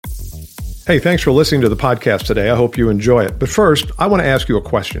Hey, thanks for listening to the podcast today. I hope you enjoy it. But first, I want to ask you a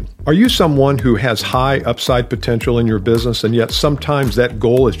question. Are you someone who has high upside potential in your business, and yet sometimes that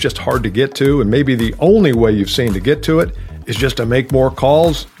goal is just hard to get to, and maybe the only way you've seen to get to it is just to make more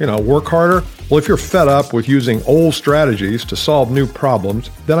calls, work harder? Well, if you're fed up with using old strategies to solve new problems,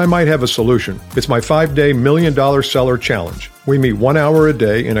 then I might have a solution. It's my 5-day $1 Million Seller Challenge. We meet 1 hour a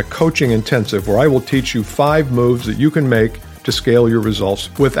day in a coaching intensive where I will teach you 5 moves that you can make to scale your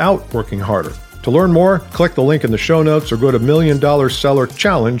results without working harder. To learn more, click the link in the show notes or go to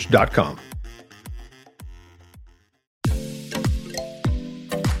 $1,000,000sellerchallenge.com.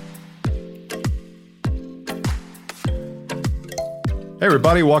 Hey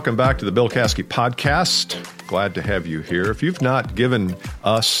everybody, welcome back to the Bill Caskey Podcast. Glad to have you here. If you've not given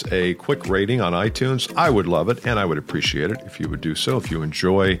us a quick rating on iTunes, I would love it and I would appreciate it if you would do so. If you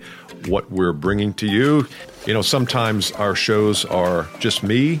enjoy what we're bringing to you, sometimes our shows are just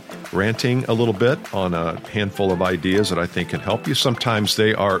me ranting a little bit on a handful of ideas that I think can help you. Sometimes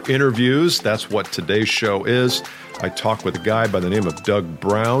they are interviews. That's what today's show is. I talk with a guy by the name of Doug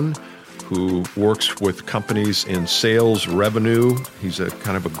Brown, who works with companies in sales revenue. He's a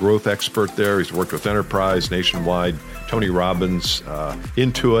kind of a growth expert there. He's worked with Enterprise, Nationwide, Tony Robbins,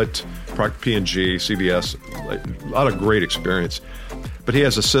 Intuit, Procter P&G, CVS, a lot of great experience. But he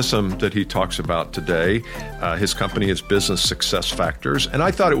has a system that he talks about today. His company is Business Success Factors. And I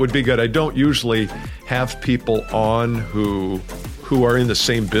thought it would be good. I don't usually have people on who are in the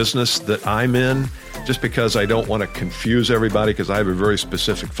same business that I'm in, just because I don't want to confuse everybody, because I have a very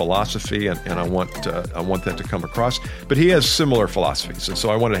specific philosophy and I want that to come across. But he has similar philosophies, and so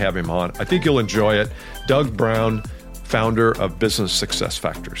I want to have him on. I think you'll enjoy it. Doug Brown, founder of Business Success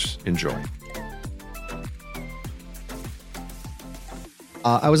Factors. Enjoy.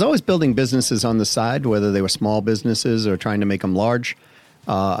 I was always building businesses on the side, whether they were small businesses or trying to make them large.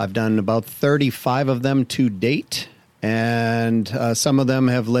 I've done about 35 of them to date. And some of them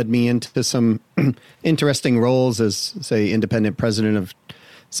have led me into some interesting roles as, say, independent president of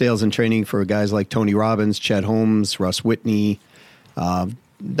sales and training for guys like Tony Robbins, Chet Holmes, Russ Whitney. Done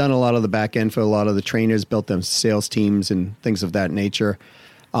a lot of the back end for a lot of the trainers, built them sales teams and things of that nature.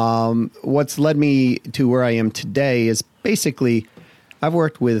 What's led me to where I am today is basically I've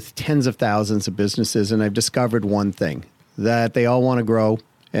worked with tens of thousands of businesses, and I've discovered one thing, that they all want to grow.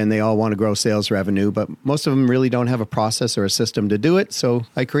 And they all want to grow sales revenue, but most of them really don't have a process or a system to do it. So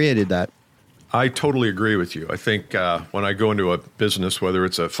I created that. I totally agree with you. I think when I go into a business, whether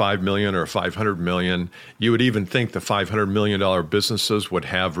it's a $5 million or a $500 million, you would even think the $500 million businesses would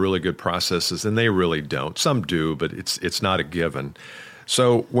have really good processes, and they really don't. Some do, but it's not a given.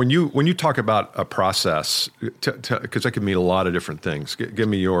 So when you talk about a process, because that can mean a lot of different things, give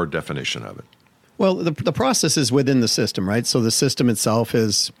me your definition of it. Well, the process is within the system, right? So the system itself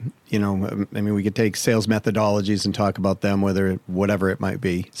is, we could take sales methodologies and talk about them, whatever it might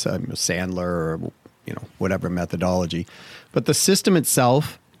be, so Sandler or, whatever methodology. But the system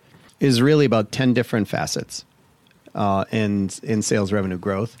itself is really about 10 different facets in sales revenue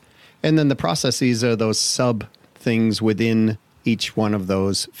growth. And then the processes are those sub things within each one of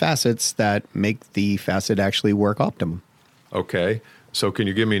those facets that make the facet actually work optimum. Okay. So can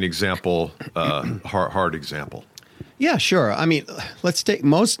you give me an example, hard example? Yeah, sure. I mean, let's take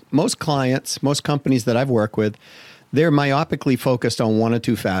most clients, most companies that I've worked with, they're myopically focused on one or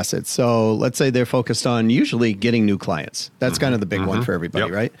two facets. So let's say they're focused on usually getting new clients. That's kind of the big one for everybody,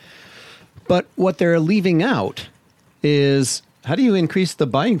 right? But what they're leaving out is, how do you increase the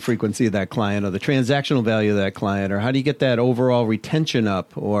buying frequency of that client or the transactional value of that client? Or how do you get that overall retention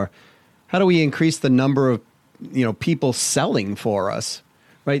up? Or how do we increase the number of people selling for us,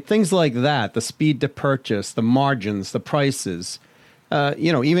 right? Things like that, the speed to purchase, the margins, the prices,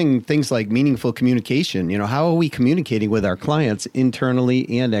 even things like meaningful communication. How are we communicating with our clients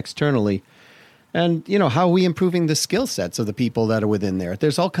internally and externally? And, how are we improving the skill sets of the people that are within there?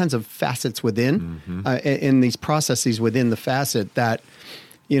 There's all kinds of facets within, in these processes within the facet that,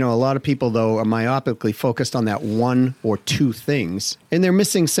 a lot of people, though, are myopically focused on that one or two things, and they're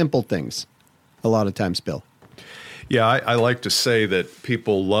missing simple things a lot of times, Bill. Yeah, I like to say that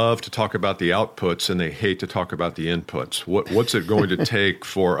people love to talk about the outputs and they hate to talk about the inputs. What's it going to take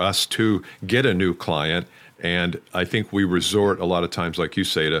for us to get a new client? And I think we resort a lot of times, like you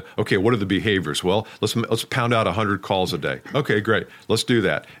say, to, okay, what are the behaviors? Well, let's pound out 100 calls a day. Okay, great. Let's do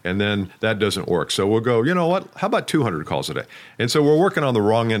that. And then that doesn't work. So we'll go, you know what? How about 200 calls a day? And so we're working on the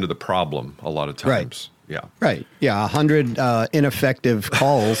wrong end of the problem a lot of times. Right. Yeah. Right. Yeah. 100 ineffective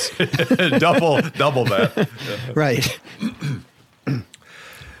calls. double that. Right.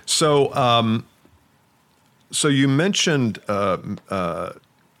 So you mentioned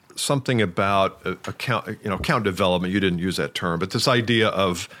something about account development. You didn't use that term, but this idea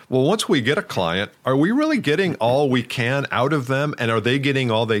of, well, once we get a client, are we really getting all we can out of them, and are they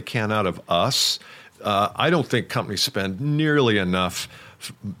getting all they can out of us? I don't think companies spend nearly enough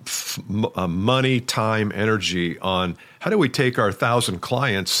money, time, energy on how do we take our 1,000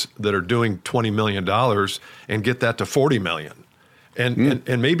 clients that are doing $20 million and get that to 40 million.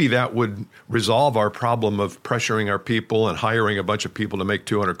 And maybe that would resolve our problem of pressuring our people and hiring a bunch of people to make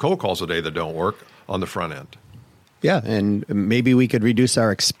 200 cold calls a day that don't work on the front end. Yeah, and maybe we could reduce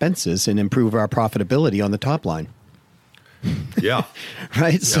our expenses and improve our profitability on the top line. Yeah.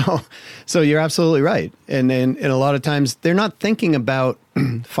 Right? Yeah. So you're absolutely right. And a lot of times they're not thinking about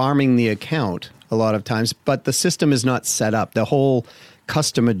farming the account a lot of times, but the system is not set up. The whole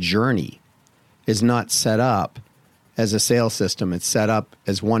customer journey is not set up as a sales system. It's set up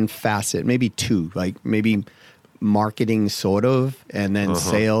as one facet, maybe two, like maybe marketing sort of, and then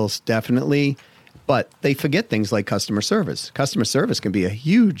sales definitely. But they forget things like customer service. Customer service can be a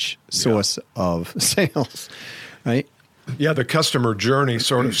huge source of sales, right? Yeah, the customer journey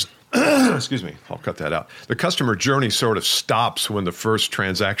sort of, excuse me, I'll cut that out. The customer journey sort of stops when the first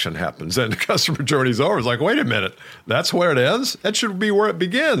transaction happens. And the customer journey's over. It's like, wait a minute, that's where it ends? That should be where it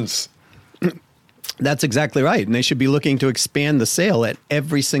begins. That's exactly right. And they should be looking to expand the sale at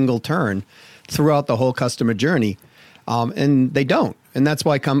every single turn throughout the whole customer journey. And they don't. And that's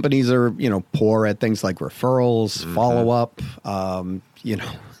why companies are, poor at things like referrals, follow-up,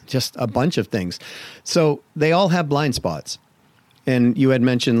 just a bunch of things. So they all have blind spots. And you had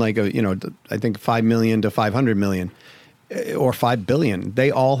mentioned I think 5 million to 500 million or 5 billion.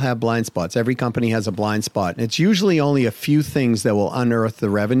 They all have blind spots. Every company has a blind spot. It's usually only a few things that will unearth the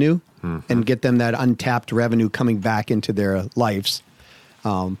revenue and get them that untapped revenue coming back into their lives.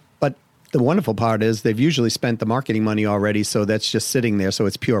 But the wonderful part is they've usually spent the marketing money already, so that's just sitting there, so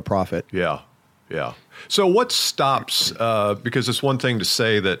it's pure profit. Yeah. So what stops, because it's one thing to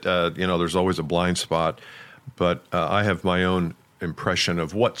say that, there's always a blind spot, but I have my own impression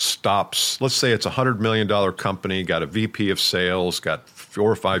of what stops. Let's say it's a $100 million company, got a VP of sales, got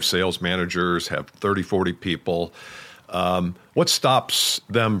 4 or 5 sales managers, have 30, 40 people. What stops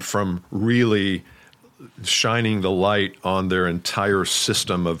them from really shining the light on their entire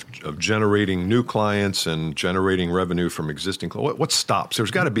system of generating new clients and generating revenue from existing clients? What stops?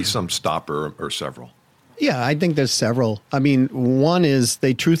 There's got to be some stopper or several. Yeah, I think there's several. I mean, one is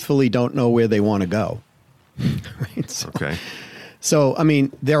they truthfully don't know where they want to go. Right? Okay. So, I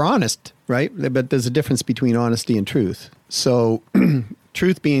mean, they're honest, right? But there's a difference between honesty and truth. So,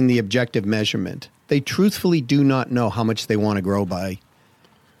 truth being the objective measurement. They truthfully do not know how much they want to grow by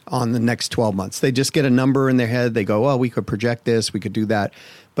on the next 12 months. They just get a number in their head. They go, we could project this, we could do that.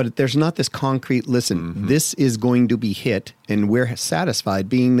 But there's not this concrete, listen, this is going to be hit, and we're satisfied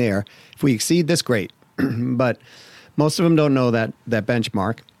being there. If we exceed this, great. But most of them don't know that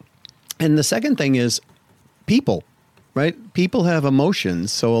benchmark. And the second thing is people, right? People have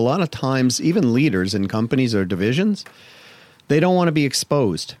emotions. So a lot of times, even leaders in companies or divisions, they don't want to be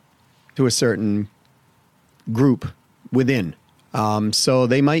exposed to a certain group within. So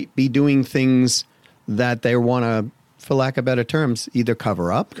they might be doing things that they want to, for lack of better terms, either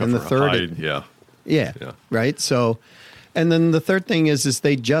cover up. And the third, hide, yeah, right. So, and then the third thing is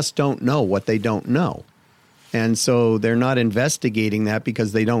they just don't know what they don't know. And so they're not investigating that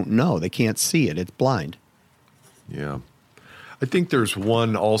because they don't know. They can't see it. It's blind. Yeah. I think there's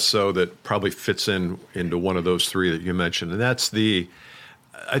one also that probably fits into one of those three that you mentioned, and that's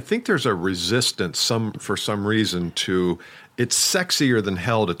I think there's a resistance for some reason to. It's sexier than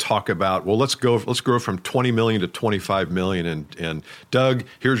hell to talk about, well, let's grow from 20 million to 25 million. And Doug,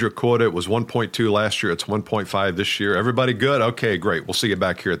 here's your quota. It was 1.2 last year. It's 1.5 this year. Everybody good? Okay, great. We'll see you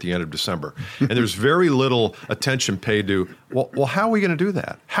back here at the end of December. And there's very little attention paid to, well, how are we going to do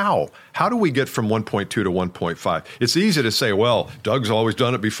that? How do we get from 1.2 to 1.5? It's easy to say, well, Doug's always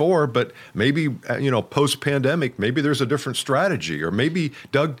done it before, but maybe, post-pandemic, maybe there's a different strategy, or maybe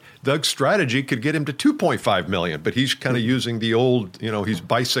Doug's strategy could get him to 2.5 million, but he's kind of using the old, he's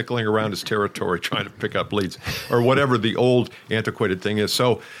bicycling around his territory trying to pick up leads, or whatever the old antiquated thing is.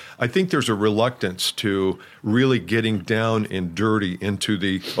 So I think there's a reluctance to really getting down and dirty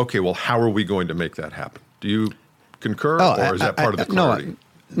into how are we going to make that happen? Do you concur, or is that part of the clarity?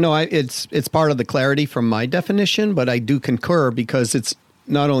 No, it's part of the clarity from my definition, but I do concur because it's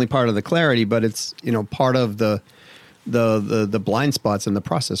not only part of the clarity, but it's part of the blind spots in the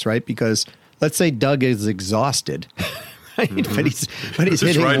process, right? Because let's say Doug is exhausted, right? But he's He's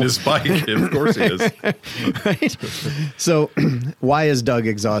hitting riding his bike. Of course he is. right? So why is Doug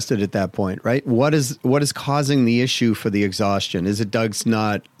exhausted at that point, right? What is causing the issue for the exhaustion? Is it Doug's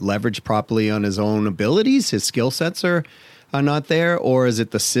not leveraged properly on his own abilities? His skill sets are not there? Or is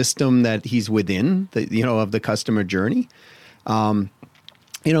it the system that he's within, of the customer journey?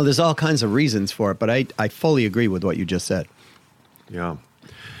 There's all kinds of reasons for it, but I fully agree with what you just said. Yeah.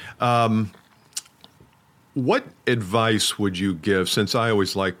 What advice would you give, since I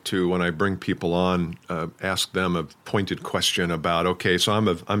always like to, when I bring people on, ask them a pointed question about, okay, so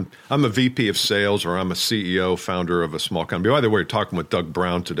I'm a VP of sales, or I'm a CEO, founder of a small company. By the way, we're talking with Doug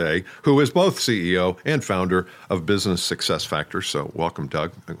Brown today, who is both CEO and founder of Business Success Factors. So welcome,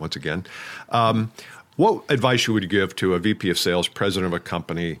 Doug, once again. What advice you would give to a VP of sales, president of a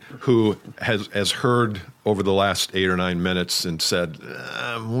company, who has heard over the last 8 or 9 minutes and said,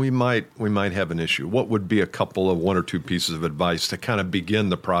 we might have an issue? What would be a couple of 1 or 2 pieces of advice to kind of begin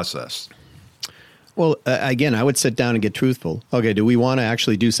the process? Well, again, I would sit down and get truthful. Okay, do we want to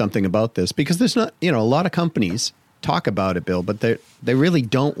actually do something about this? Because there's not, a lot of companies talk about it, Bill, but they really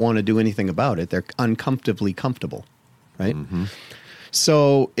don't want to do anything about it. They're uncomfortably comfortable, right? Mm-hmm.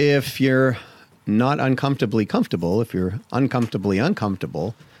 So if you're not uncomfortably comfortable, if you're uncomfortably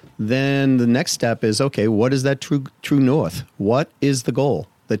uncomfortable, then the next step is, okay, what is that true north? What is the goal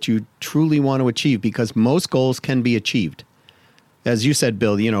that you truly want to achieve? Because most goals can be achieved. As you said,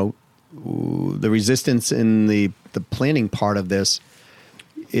 Bill, the resistance in the planning part of this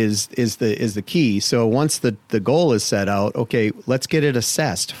is the key. So once the goal is set out, okay, let's get it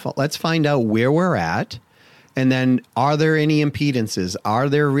assessed. Let's find out where we're at. And then, are there any impedances? Are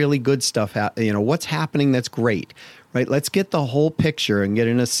there really good stuff? What's happening that's great, right? Let's get the whole picture and get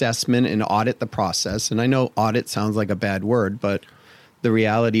an assessment and audit the process. And I know audit sounds like a bad word, but the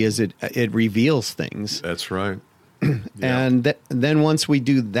reality is it reveals things. That's right. Yeah. And then once we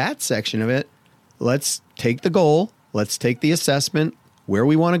do that section of it, let's take the goal, let's take the assessment, where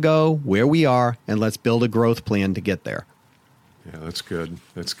we want to go, where we are, and let's build a growth plan to get there. Yeah, that's good.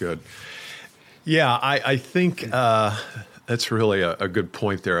 That's good. Yeah, I think that's really a good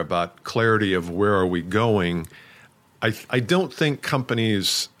point there about clarity of where are we going. I don't think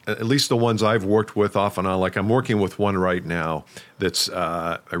companies, at least the ones I've worked with off and on, like I'm working with one right now that's,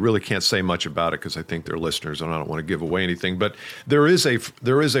 I really can't say much about it because I think they're listeners and I don't want to give away anything, but there is a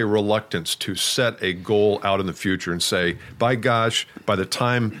reluctance to set a goal out in the future and say, by gosh, by the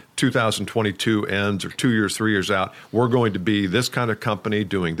time 2022 ends or 2 years, 3 years out, we're going to be this kind of company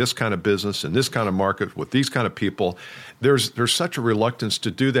doing this kind of business in this kind of market with these kind of people. There's such a reluctance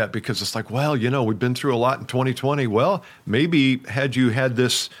to do that because it's like, well, we've been through a lot in 2020. Well, maybe had you had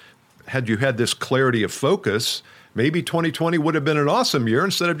this clarity of focus, maybe 2020 would have been an awesome year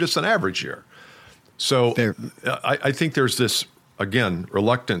instead of just an average year. So I think there's this, again,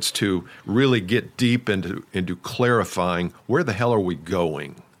 reluctance to really get deep into clarifying where the hell are we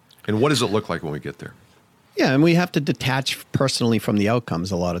going and what does it look like when we get there? Yeah, and we have to detach personally from the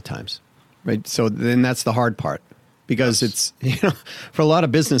outcomes a lot of times, right? So then that's the hard part because it's, for a lot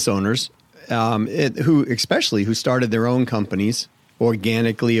of business owners who started their own companies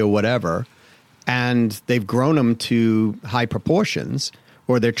organically or whatever, and they've grown them to high proportions,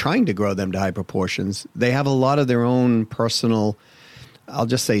 or they're trying to grow them to high proportions. They have a lot of their own personal, I'll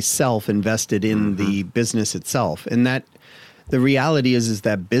just say self invested in the business itself. And that the reality is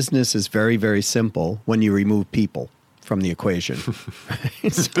that business is very, very simple when you remove people from the equation.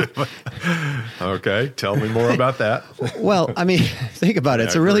 Okay, tell me more about that. Well, I mean, think about it.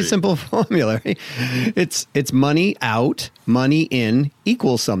 It's a really simple formula. Right? It's money out, money in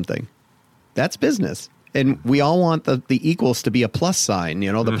equals something. That's business. And we all want the equals to be a plus sign,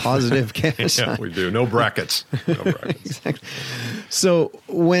 the positive cash sign. Yeah, we do. No brackets. Exactly. So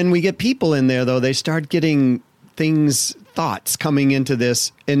when we get people in there, though, they start getting thoughts coming into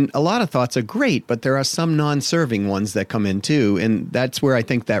this. And a lot of thoughts are great, but there are some non-serving ones that come in too. And that's where I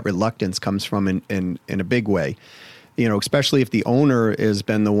think that reluctance comes from in a big way. Especially if the owner has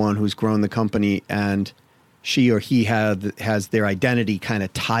been the one who's grown the company and she or he has their identity kind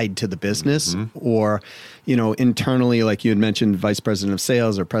of tied to the business, or, internally, like you had mentioned, vice president of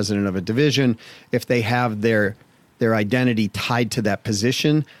sales or president of a division, if they have their identity tied to that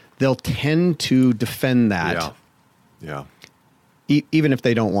position, they'll tend to defend that. Yeah. Even if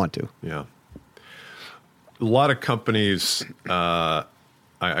they don't want to. Yeah. A lot of companies, I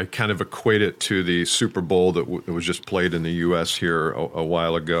kind of equate it to the Super Bowl that was just played in the U.S. here a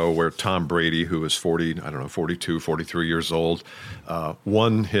while ago, where Tom Brady, who was 42, 43 years old,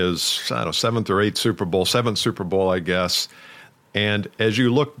 won his, seventh Super Bowl, I guess. And as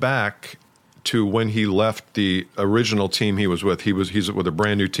you look back, to when he left the original team he was with. He's with a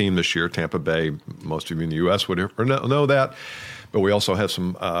brand new team this year, Tampa Bay. Most of you in the U.S. would know that, but we also have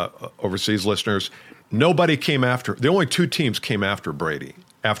some overseas listeners. Nobody came after. The only two teams came after Brady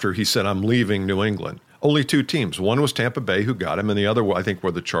after he said, "I'm leaving New England." Only two teams. One was Tampa Bay, who got him, and the other, I think,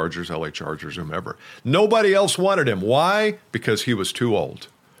 were the Chargers, LA Chargers, whomever. Nobody else wanted him. Why? Because he was too old.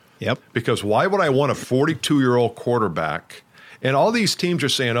 Yep. Because why would I want a 42-year-old quarterback? And all these teams are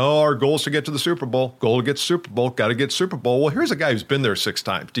saying, our goal is to get to the Super Bowl. Goal to get Super Bowl. Got to get Super Bowl. Well, here's a guy who's been there 6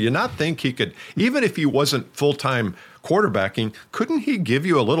 times. Do you not think he could, even if he wasn't full-time quarterbacking, couldn't he give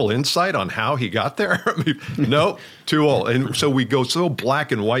you a little insight on how he got there? I mean, no, too old. And so we go so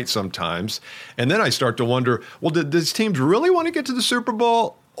black and white sometimes. And then I start to wonder, well, did these teams really want to get to the Super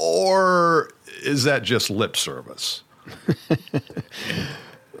Bowl? Or is that just lip service?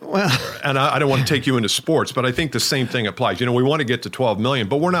 Well, and I don't want to take you into sports, but I think the same thing applies. We want to get to 12 million,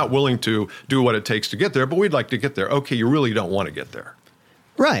 but we're not willing to do what it takes to get there, but we'd like to get there. Okay, you really don't want to get there.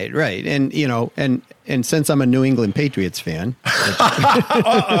 Right. And, and since I'm a New England Patriots fan.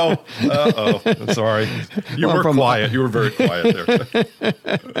 Uh-oh. Sorry. You were quiet. You were very quiet there.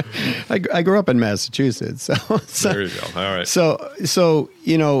 I grew up in Massachusetts. So there you go. All right. So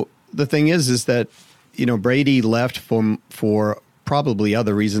the thing is that, Brady left for probably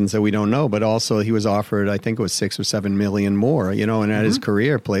other reasons that we don't know, but also he was offered, I think it was 6 or 7 million more, and at his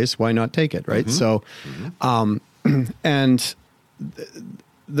career place, why not take it, right? So, and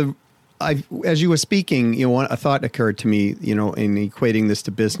as you were speaking, a thought occurred to me, in equating this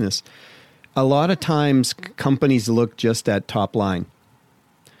to business. A lot of times companies look just at top line.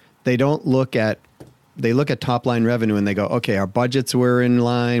 They look at top line revenue and they go, okay, our budgets were in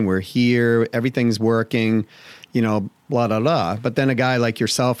line, we're here, everything's working, blah, blah, blah. But then a guy like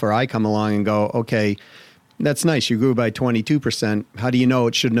yourself or I come along and go, okay, that's nice. You grew by 22%. How do you know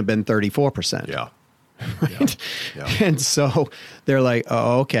it shouldn't have been 34%? Yeah. Right? Yeah. And so they're like,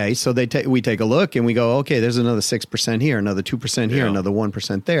 oh, okay. So we take a look and we go, okay, there's another 6% here, another 2% here, another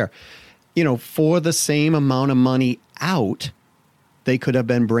 1% there. For the same amount of money out, they could have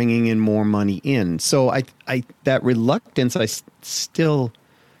been bringing in more money in. So I that reluctance, I still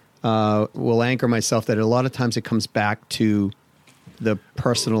will anchor myself that a lot of times it comes back to the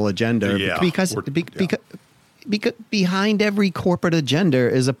personal agenda. Yeah. Because behind every corporate agenda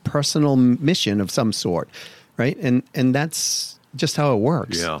is a personal mission of some sort, right? And that's just how it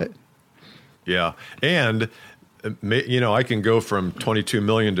works. Yeah. Yeah. And, I can go from 22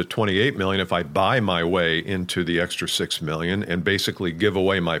 million to 28 million if I buy my way into the extra 6 million and basically give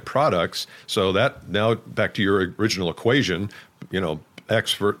away my products. So that now back to your original equation,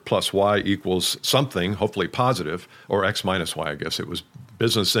 X plus Y equals something, hopefully positive, or X minus Y, I guess it was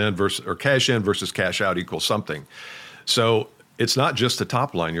business end versus, or cash in versus cash out equals something. So it's not just the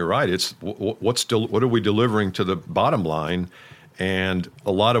top line. You're right. It's what are we delivering to the bottom line? And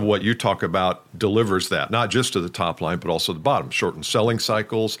a lot of what you talk about delivers that, not just to the top line, but also the bottom. Shortened selling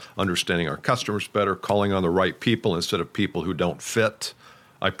cycles, understanding our customers better, calling on the right people instead of people who don't fit.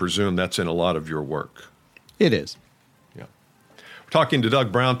 I presume that's in a lot of your work. It is. Yeah. We're talking to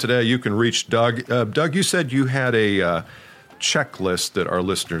Doug Brown today. You can reach Doug. Doug, you said you had a checklist that our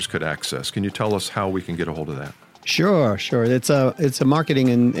listeners could access. Can you tell us how we can get a hold of that? Sure. It's a marketing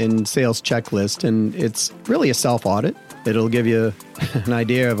and sales checklist, and it's really a self-audit. It'll give you an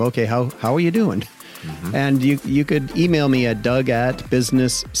idea of, okay, how are you doing? Mm-hmm. And you could email me at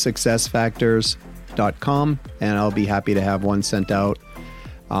doug@businesssuccessfactors.com, and I'll be happy to have one sent out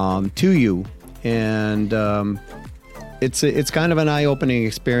to you. And it's kind of an eye-opening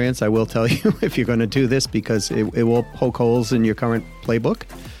experience, I will tell you, if you're going to do this, because it will poke holes in your current playbook.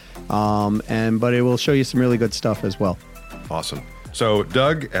 But it will show you some really good stuff as well. Awesome. So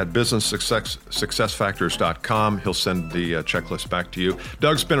Doug at businesssuccessfactors.com. He'll send the checklist back to you.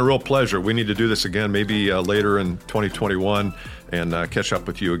 Doug, it's been a real pleasure. We need to do this again, maybe later in 2021, and catch up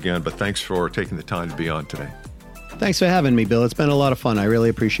with you again. But thanks for taking the time to be on today. Thanks for having me, Bill. It's been a lot of fun. I really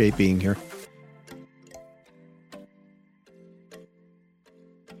appreciate being here.